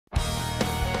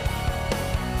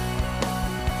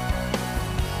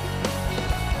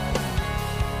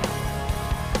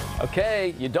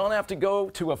Okay, you don't have to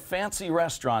go to a fancy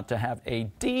restaurant to have a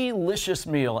delicious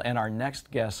meal, and our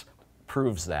next guest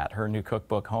proves that. Her new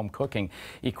cookbook, Home Cooking,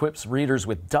 equips readers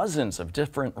with dozens of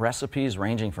different recipes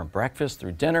ranging from breakfast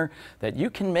through dinner that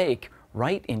you can make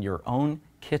right in your own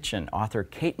kitchen. Author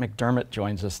Kate McDermott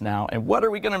joins us now. And what are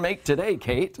we going to make today,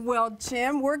 Kate? Well,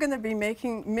 Jim, we're going to be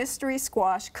making mystery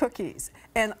squash cookies.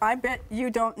 And I bet you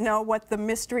don't know what the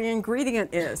mystery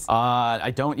ingredient is.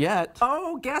 I don't yet.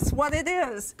 Oh, guess what it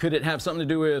is? Could it have something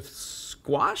to do with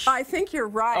squash? I think you're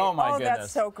right. Oh, my goodness.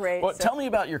 That's so great. Well, tell me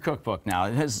about your cookbook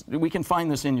now. We can find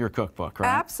this in your cookbook, right?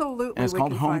 Absolutely. And it's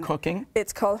called Home Cooking?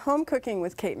 It's called Home Cooking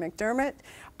with Kate McDermott.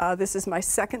 This is my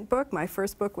second book. My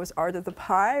first book was Art of the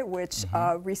Pie, which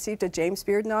received a James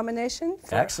Beard nomination.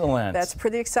 Excellent. That's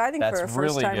pretty exciting for a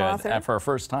first-time author. That's really good. For a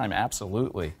first time,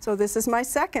 absolutely. So this is my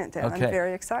second, and I'm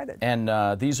very excited.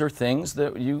 And these are things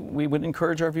that we would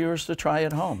encourage our viewers to try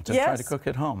at home, to try to cook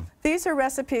at home. These are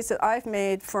recipes that I've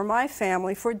made for my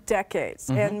family for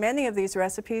decades, and many of these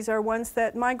recipes are ones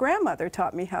that my grandmother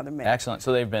taught me how to make. Excellent.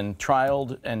 So they've been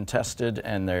trialed and tested,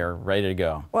 and they're ready to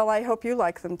go. Well, I hope you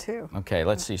like them too. Okay,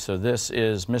 let's see. So this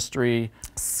is mystery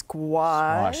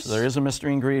squash. There is a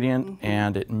mystery ingredient,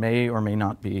 and it may or may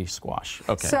not be squash.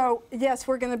 Okay. So yes,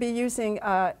 we're going to be using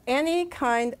any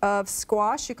kind of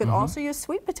squash. You could also use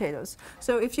sweet potatoes.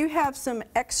 So if you have some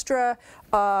extra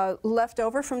left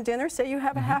over from dinner, say you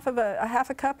have a half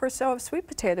a cup or so of sweet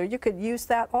potato, you could use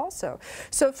that also.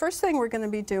 So first thing we're going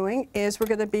to be doing is we're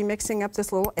going to be mixing up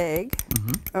this little egg.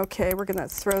 Okay, we're going to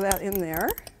throw that in there.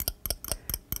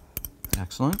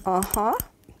 Excellent.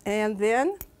 And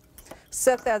then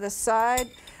set that aside.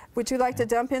 Would you like to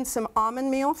dump in some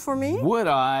almond meal for me? Would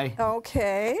I?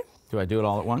 Okay. Do I do it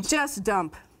all at once? Just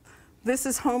dump. This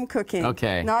is home cooking.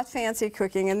 Okay. Not fancy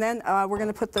cooking. And then we're going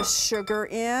to put the sugar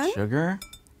in. Sugar?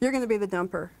 You're going to be the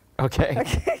dumper. Okay.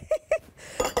 Okay.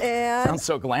 And sounds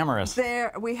so glamorous.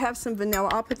 There, we have some vanilla.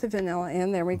 I'll put the vanilla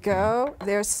in. There we go.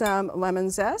 There's some lemon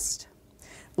zest.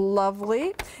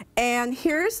 Lovely. And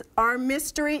here's our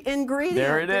mystery ingredient.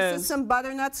 There it is. This is some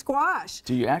butternut squash.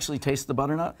 Do you actually taste the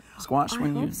butternut squash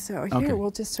when you? I hope so. Here,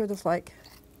 we'll just sort of like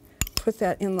put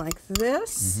that in like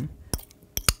this.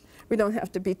 We don't have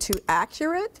to be too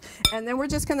accurate. And then we're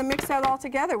just going to mix that all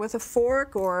together with a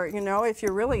fork, or, you know, if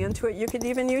you're really into it, you could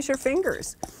even use your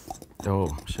fingers. Oh,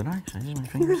 should I? Should I use my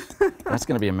fingers? That's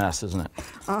going to be a mess, isn't it?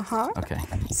 Okay.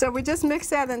 So we just mix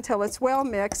that until it's well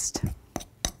mixed.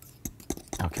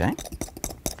 Okay.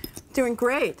 Doing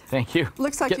great. Thank you.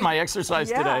 Looks like getting my exercise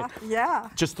today. Yeah.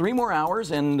 Just 3 more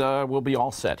hours, and we'll be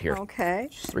all set here. Okay.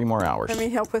 Just 3 more hours. Let me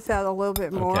help with that a little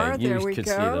bit more. Okay. There we could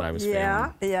go. see that I was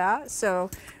failing. Yeah. So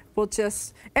we'll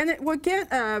just, and it will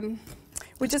get.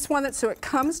 We just want it so it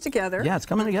comes together. Yeah, it's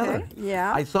coming together.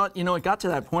 Yeah. I thought, you know, it got to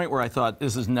that point where I thought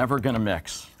this is never going to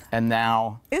mix, and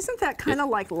now. Isn't that kind of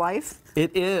like life?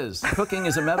 It is. Cooking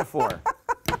is a metaphor.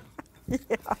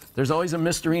 Yeah. There's always a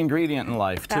mystery ingredient in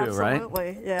life too, right?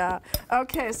 Absolutely, yeah.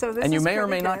 Okay, so this and you is may or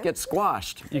may good. not get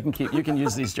squashed. You can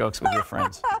use these jokes with your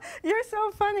friends. You're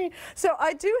so funny. So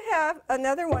I do have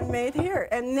another one made here,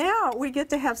 and now we get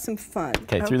to have some fun.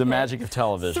 Okay, through the magic of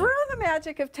television. Through the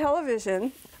magic of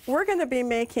television, we're going to be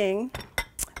making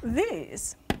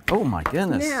these. Oh my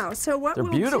goodness. Now, so what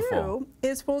we'll do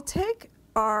is we'll take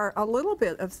a little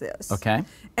bit of this. Okay.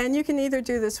 And you can either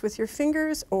do this with your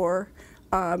fingers or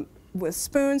with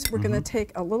spoons. We're going to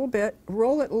take a little bit,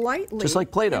 roll it lightly. Just like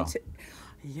Play-Doh.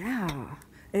 Yeah,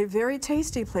 a very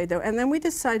tasty Play-Doh. And then we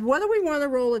decide, what do we want to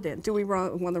roll it in? Do we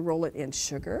want to roll it in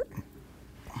sugar?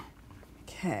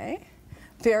 Okay,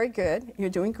 very good. You're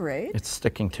doing great. It's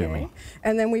sticking to me.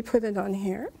 And then we put it on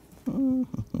here. A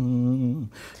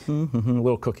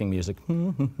little cooking music.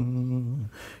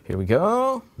 Here we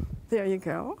go. There you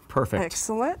go. Perfect.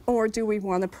 Excellent. Or do we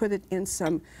want to put it in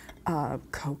some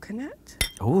coconut?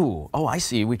 Ooh, oh, I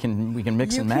see. We can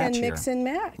mix and match here. You can mix and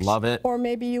match. Love it. Or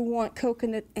maybe you want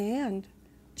coconut and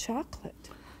chocolate.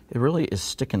 It really is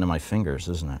sticking to my fingers,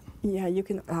 isn't it? Yeah, you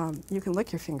can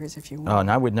lick your fingers if you want. Oh,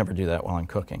 and I would never do that while I'm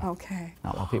cooking. Okay.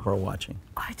 Not while people are watching.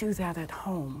 I do that at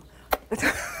home.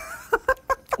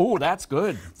 Oh, that's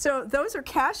good. So those are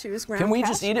cashews. Can we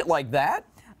just eat it like that?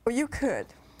 Oh, you could.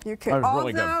 You could. Really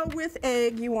Although good. with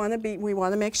egg, we want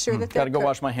to make sure that they're Gotta go cooked.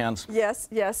 wash my hands. Yes,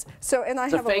 yes. So, and I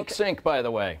It's have a fake sink, by the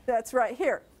way. That's right.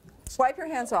 Here, wipe your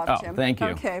hands off, Oh, Jim. thank you.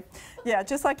 Okay. Yeah,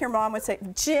 just like your mom would say,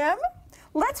 Jim,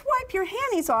 let's wipe your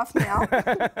handies off now.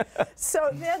 So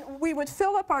then we would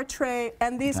fill up our tray,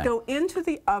 and these go into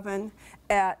the oven,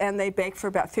 and they bake for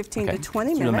about 15 to 20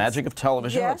 minutes. Through the magic of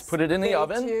television, Yes, let's put it in the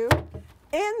oven.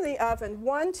 In the oven,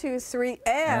 1, 2, 3,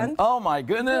 and oh my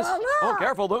goodness! voila. Oh,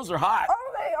 careful, those are hot.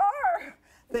 Oh, they are.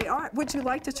 They are. Would you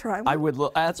like to try one? I would.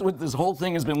 That's what this whole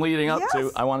thing has been leading up to.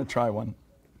 Yes. I want to try one.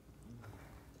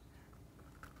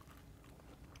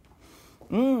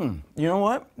 You know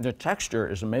what? The texture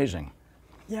is amazing.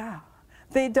 Yeah.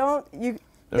 They don't.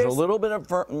 There's a little bit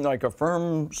of like a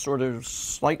firm, sort of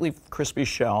slightly crispy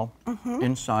shell.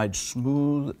 Inside,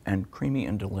 smooth and creamy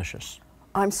and delicious.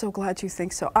 I'm so glad you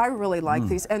think so. I really like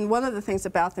these, and one of the things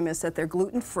about them is that they're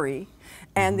gluten-free,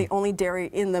 and the only dairy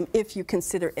in them, if you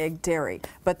consider egg dairy.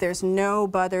 But there's no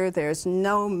butter, there's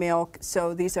no milk,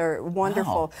 so these are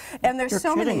wonderful. Wow. And there's You're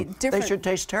so kidding. many different. They should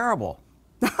taste terrible.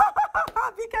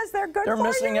 Because they're good. They're for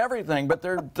missing you. everything, but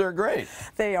they're great.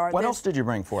 They are. What else did you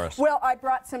bring for us? Well, I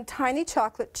brought some tiny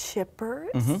chocolate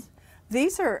chippers.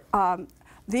 These are.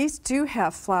 These do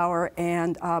have flour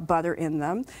and butter in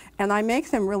them, and I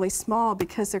make them really small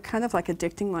because they're kind of like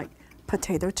addicting, like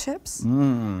potato chips.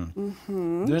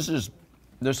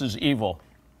 This is evil.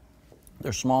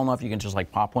 They're small enough you can just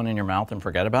like pop one in your mouth and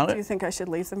forget about Do it. you think I should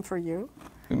leave them for you?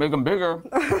 You make them bigger.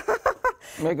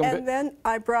 And then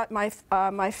I brought my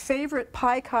my favorite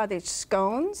Pie Cottage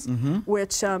scones,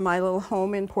 which my little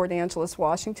home in Port Angeles,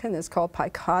 Washington is called Pie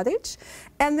Cottage.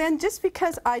 And then just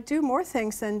because I do more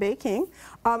things than baking,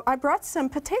 I brought some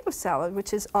potato salad,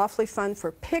 which is awfully fun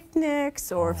for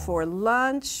picnics or for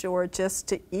lunch or just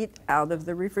to eat out of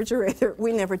the refrigerator.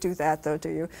 We never do that though, do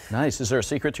you? Nice. Is there a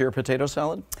secret to your potato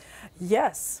salad?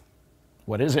 Yes.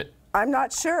 What is it? I'm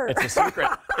not sure. It's a secret.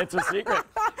 It's a secret.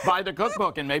 Buy the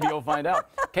cookbook and maybe you'll find out.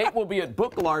 Kate will be at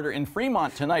Book Larder in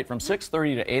Fremont tonight from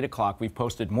 6:30 to 8 o'clock. We've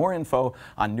posted more info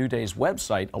on New Day's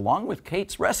website along with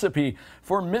Kate's recipe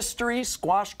for mystery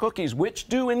squash cookies, which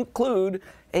do include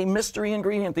a mystery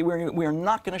ingredient that we are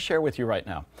not going to share with you right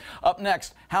now. Up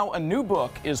next, how a new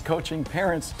book is coaching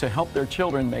parents to help their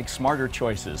children make smarter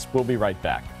choices. We'll be right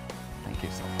back. Thank you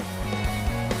so much.